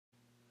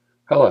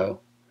Hello.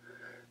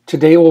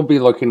 Today we'll be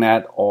looking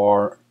at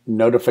our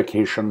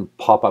notification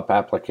pop-up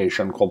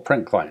application called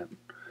Print Client.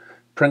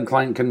 Print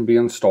Client can be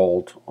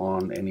installed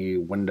on any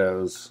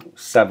Windows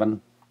 7,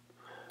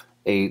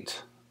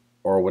 8,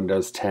 or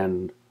Windows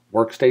 10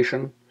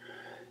 workstation.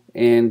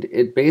 And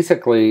it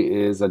basically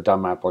is a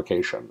dumb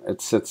application. It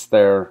sits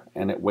there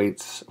and it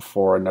waits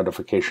for a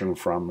notification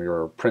from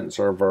your print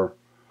server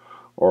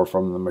or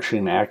from the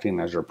machine acting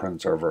as your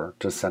print server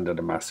to send it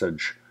a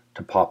message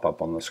to pop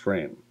up on the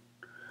screen.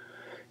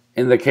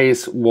 In the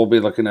case we'll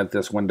be looking at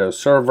this Windows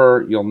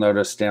server, you'll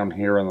notice down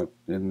here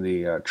in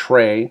the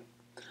tray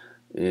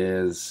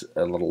is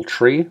a little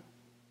tree.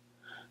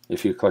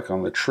 If you click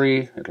on the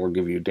tree, it'll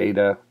give you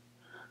data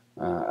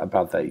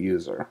about that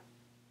user.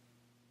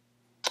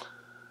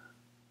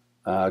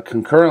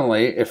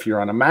 Concurrently, if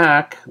you're on a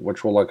Mac,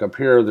 which we'll look up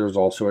here, there's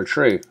also a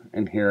tree.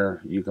 And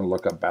here you can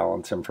look up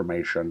balance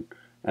information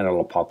and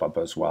it'll pop up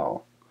as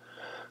well.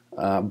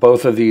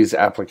 Both of these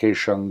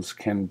applications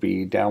can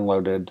be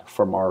downloaded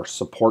from our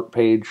support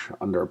page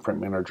under Print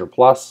Manager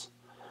Plus,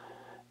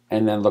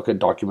 and then look at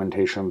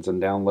documentations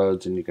and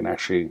downloads, and you can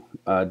actually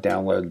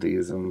download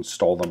these and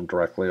install them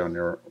directly on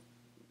your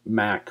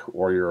Mac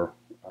or your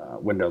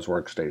Windows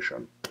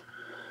workstation.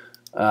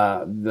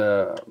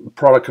 The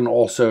product can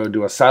also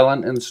do a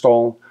silent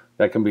install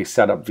that can be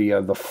set up via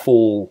the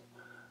full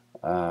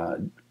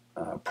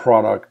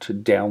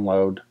product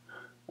download,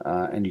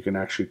 and you can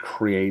actually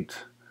create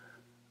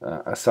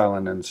a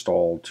silent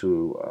install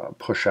to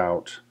push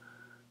out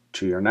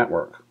to your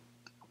network.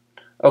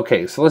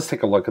 Okay, so let's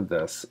take a look at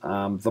this.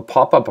 The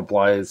pop-up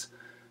applies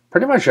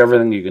pretty much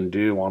everything you can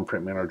do on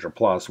Print Manager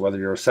Plus, whether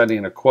you're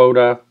setting a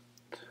quota,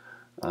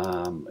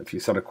 if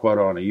you set a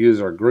quota on a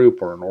user,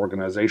 group, or an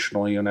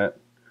organizational unit,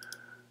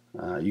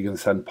 you can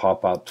send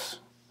pop-ups.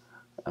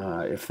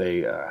 If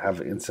they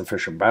have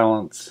insufficient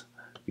balance,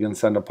 you can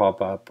send a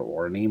pop-up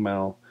or an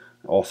email.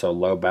 Also,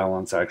 low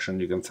balance action,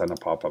 you can send a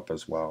pop-up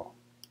as well.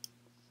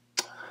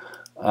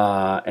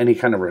 Any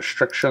kind of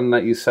restriction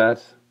that you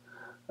set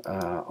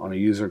on a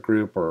user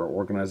group or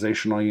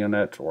organizational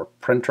unit or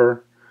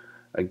printer,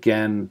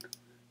 again,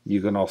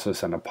 you can also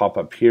send a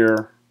pop-up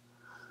here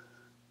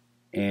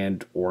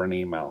and or an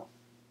email.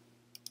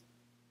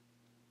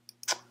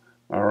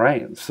 All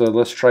right, so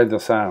let's try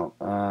this out.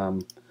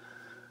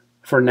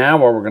 For now,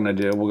 what we're going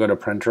to do, we'll go to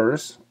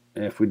printers.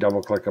 If we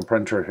double click a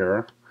printer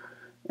here,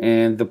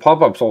 and the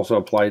pop-ups also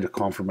apply to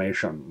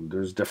confirmation.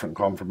 There's different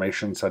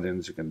confirmation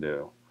settings you can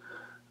do.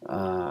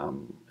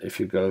 If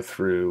you go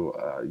through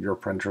your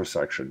printer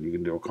section, you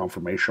can do a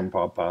confirmation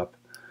pop-up,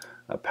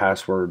 a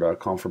password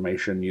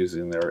confirmation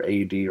using their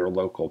AD or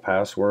local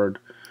password,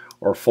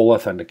 or full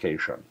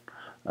authentication,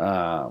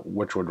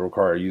 which would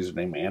require a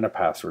username and a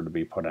password to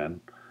be put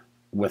in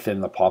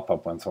within the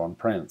pop-up when someone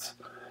prints.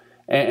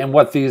 And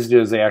what these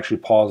do is they actually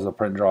pause the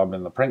print job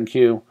in the print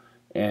queue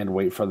and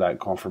wait for that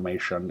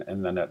confirmation,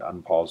 and then it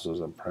unpauses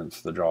and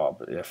prints the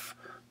job. If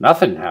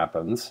nothing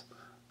happens,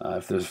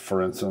 if there's,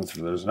 for instance,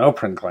 if there's no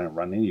print client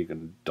running, you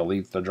can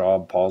delete the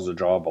job, pause the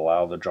job,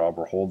 allow the job,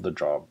 or hold the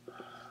job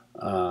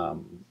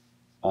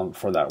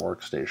for that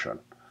workstation.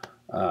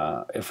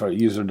 If a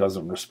user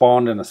doesn't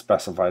respond in a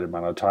specified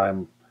amount of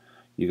time,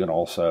 you can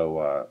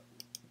also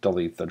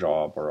delete the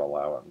job or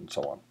allow it, and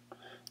so on.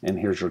 And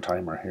here's your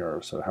timer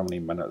here, so how many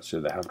minutes do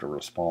they have to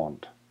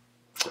respond?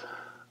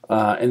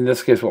 In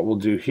this case, what we'll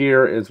do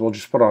here is we'll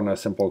just put on a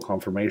simple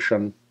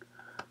confirmation.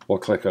 We'll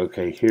click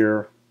OK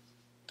here.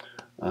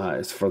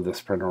 It's for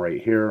this printer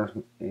right here,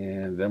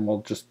 and then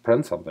we'll just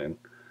print something.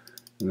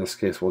 In this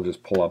case, we'll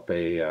just pull up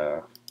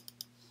a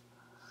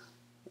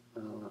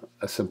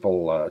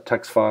simple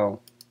text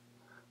file.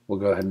 We'll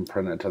go ahead and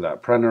print it to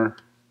that printer,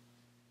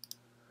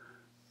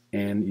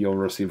 and you'll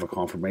receive a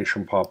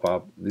confirmation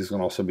pop-up. These can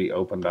also be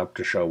opened up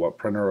to show what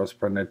printer it was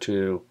printed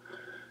to,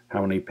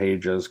 how many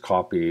pages,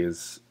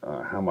 copies,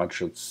 how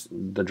much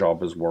the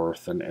job is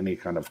worth, and any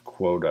kind of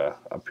quota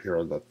up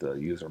here that the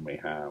user may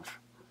have.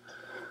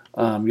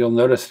 You'll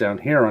notice down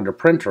here under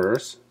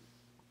printers,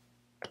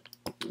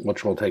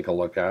 which we'll take a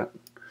look at,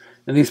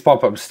 and these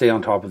pop-ups stay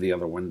on top of the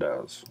other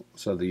windows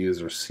so the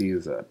user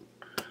sees it.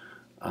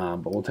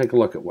 But we'll take a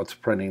look at what's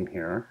printing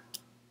here.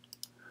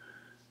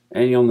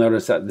 And you'll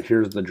notice that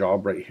here's the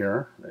job right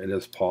here. It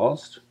is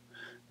paused.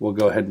 We'll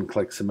go ahead and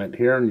click submit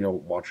here, and you'll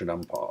watch it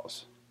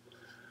unpause.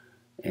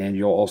 And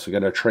you'll also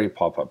get a tray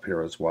pop-up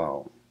here as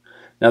well.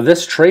 Now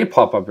this tray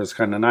pop-up is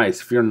kind of nice.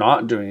 If you're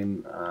not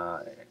doing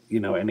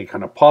any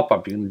kind of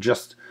pop-up, you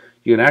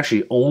can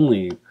actually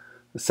only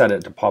set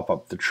it to pop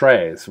up the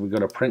tray. So we go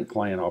to print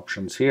client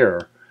options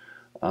here.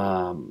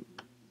 You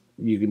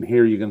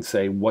can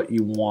say what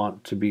you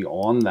want to be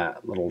on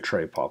that little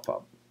tray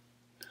pop-up.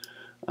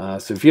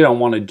 So if you don't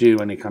want to do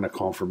any kind of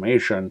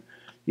confirmation,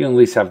 you can at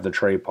least have the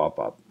tray pop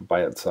up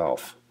by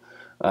itself.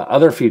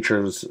 Other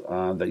features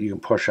that you can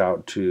push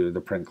out to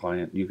the print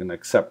client, you can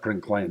accept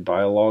print client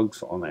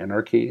dialogues on the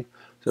enter key.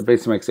 So it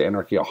basically makes the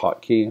enter key a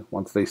hotkey.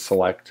 Once they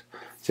select,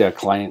 say, a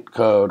client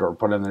code or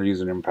put in their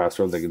username and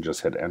password, they can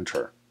just hit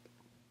enter.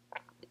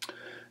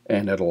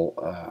 And it'll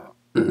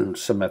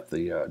submit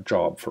the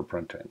job for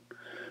printing.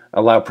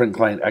 Allow print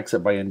client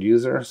exit by end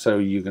user. So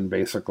you can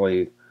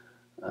basically,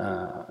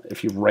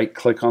 if you right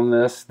click on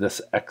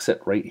this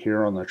exit right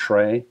here on the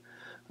tray,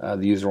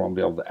 the user won't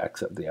be able to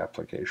exit the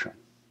application.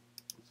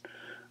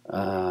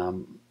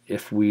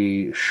 If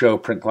we show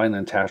print client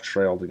and attach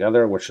tray all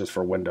together, which is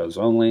for Windows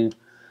only,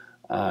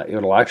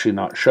 it'll actually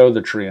not show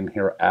the tree in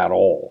here at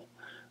all,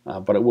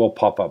 but it will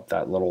pop up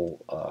that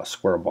little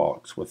square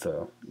box with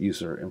the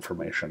user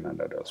information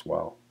in it as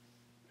well.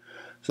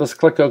 So let's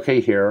click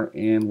OK here,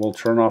 and we'll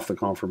turn off the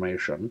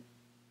confirmation.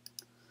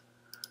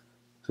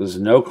 So there's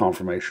no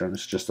confirmation,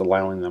 it's just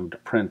allowing them to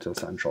print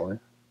essentially.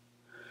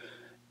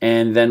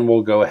 And then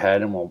we'll go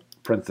ahead and we'll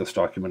print this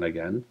document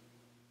again.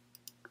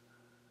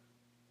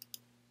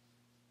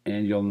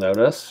 And you'll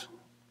notice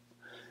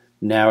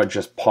now it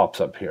just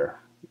pops up here.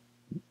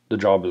 The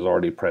job is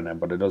already printed,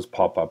 but it does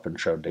pop up and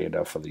show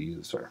data for the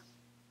user.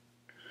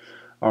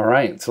 All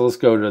right, so let's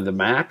go to the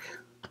Mac.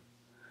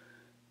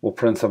 We'll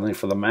print something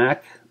for the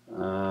Mac.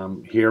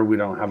 Here we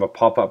don't have a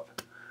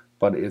pop-up,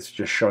 but it's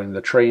just showing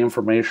the tray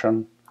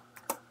information.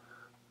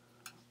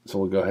 So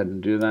we'll go ahead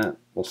and do that.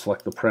 We'll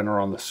select the printer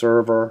on the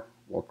server.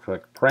 We'll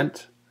click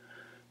print.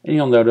 And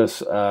you'll notice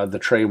the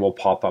tray will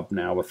pop up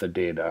now with the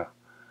data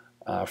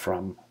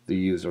from the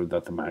user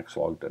that the Mac's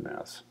logged in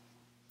as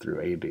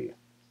through AD.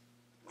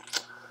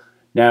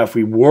 Now, if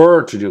we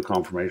were to do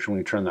confirmation,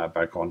 we turn that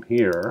back on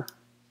here.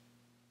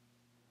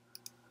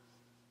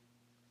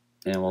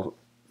 And we'll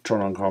turn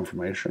on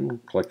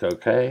confirmation, click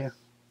OK.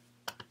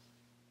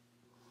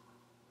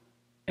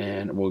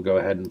 And we'll go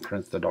ahead and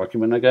print the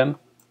document again.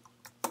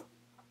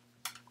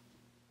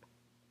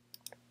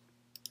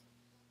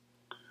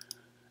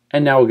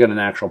 And now we'll get an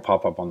actual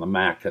pop-up on the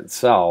Mac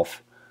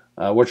itself,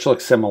 which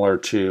looks similar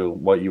to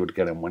what you would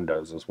get in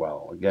Windows as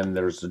well. Again,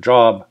 there's the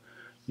job.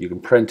 You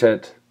can print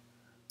it.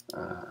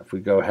 If we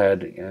go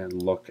ahead and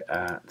look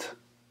at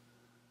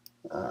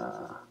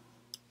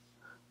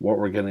what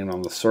we're getting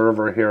on the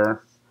server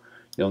here,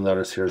 you'll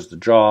notice here's the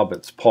job.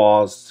 It's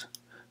paused.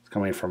 It's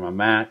coming from a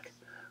Mac.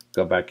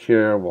 Go back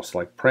here. We'll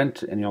select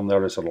print, and you'll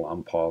notice it'll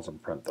unpause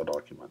and print the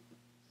document.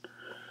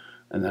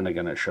 And then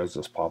again, it shows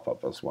this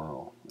pop-up as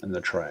well in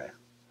the tray.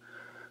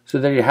 So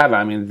there you have it.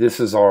 I mean, this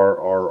is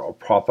our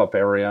pop-up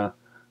area.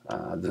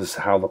 This is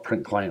how the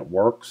print client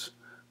works.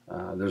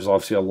 There's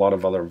obviously a lot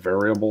of other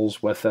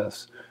variables with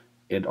this.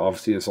 It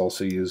obviously is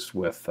also used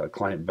with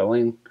client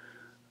billing.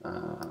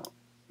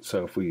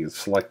 So if we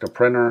select a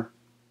printer,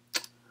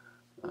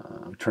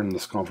 turn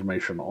this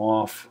confirmation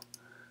off,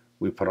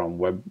 we put on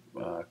web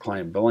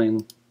client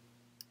billing.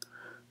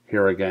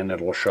 Here again,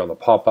 it'll show the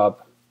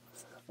pop-up.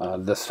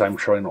 This time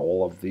showing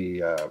all of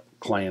the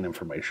client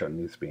information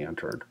needs to be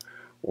entered,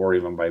 or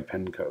even by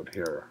PIN code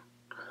here.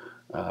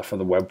 For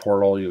the web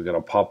portal, you'll get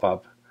a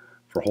pop-up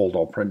for hold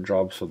all print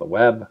jobs for the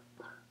web.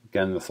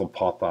 Again, this will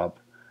pop up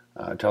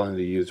telling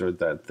the user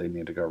that they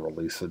need to go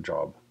release a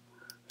job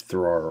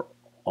through our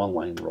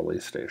online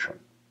release station.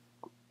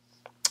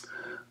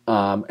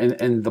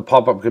 And the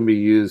pop-up can be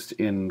used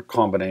in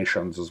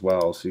combinations as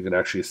well. So you could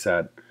actually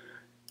set,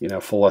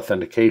 full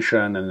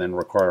authentication and then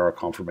require a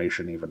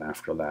confirmation even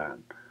after that.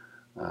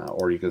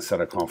 Or you could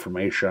set a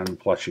confirmation,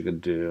 plus you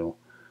could do,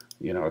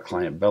 a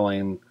client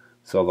billing.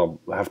 So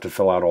they'll have to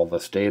fill out all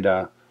this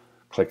data,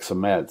 click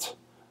submit,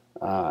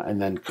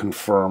 and then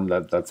confirm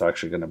that that's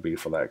actually going to be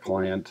for that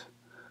client.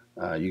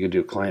 You could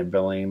do client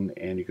billing,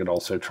 and you could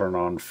also turn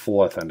on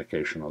full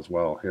authentication as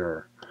well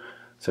here.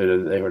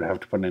 So they would have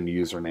to put in a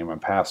username and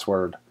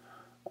password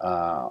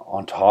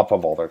on top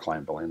of all their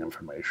client billing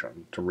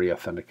information to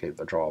re-authenticate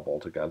the job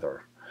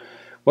altogether.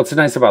 What's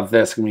nice about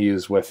this, can be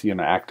used with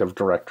Active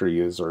Directory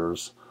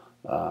users.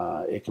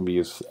 It can be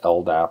used with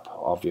LDAP,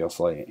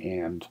 obviously,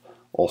 and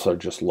also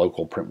just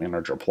local Print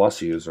Manager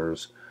Plus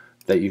users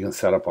that you can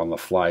set up on the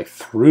fly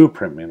through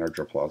Print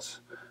Manager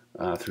Plus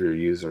through your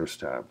Users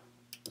tab.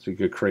 So you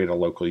could create a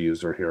local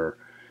user here,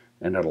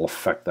 and it'll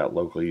affect that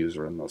local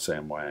user in the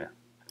same way.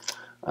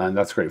 And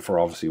that's great for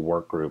obviously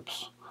work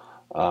groups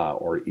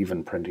or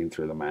even printing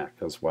through the Mac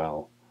as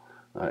well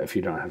if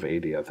you don't have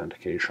AD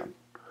authentication.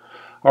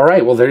 All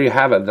right, well, there you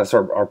have it. That's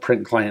our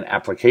print client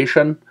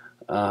application.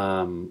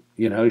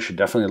 You should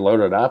definitely load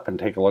it up and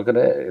take a look at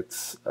it.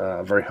 It's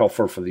very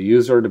helpful for the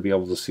user to be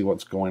able to see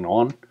what's going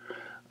on.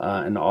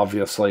 And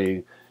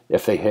obviously,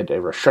 if they hit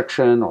a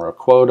restriction or a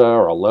quota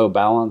or a low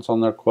balance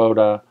on their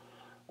quota,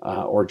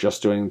 or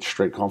just doing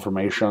straight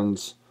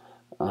confirmations,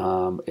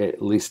 it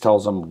at least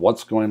tells them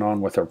what's going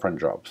on with their print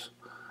jobs.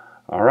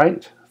 All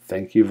right,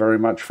 thank you very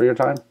much for your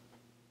time.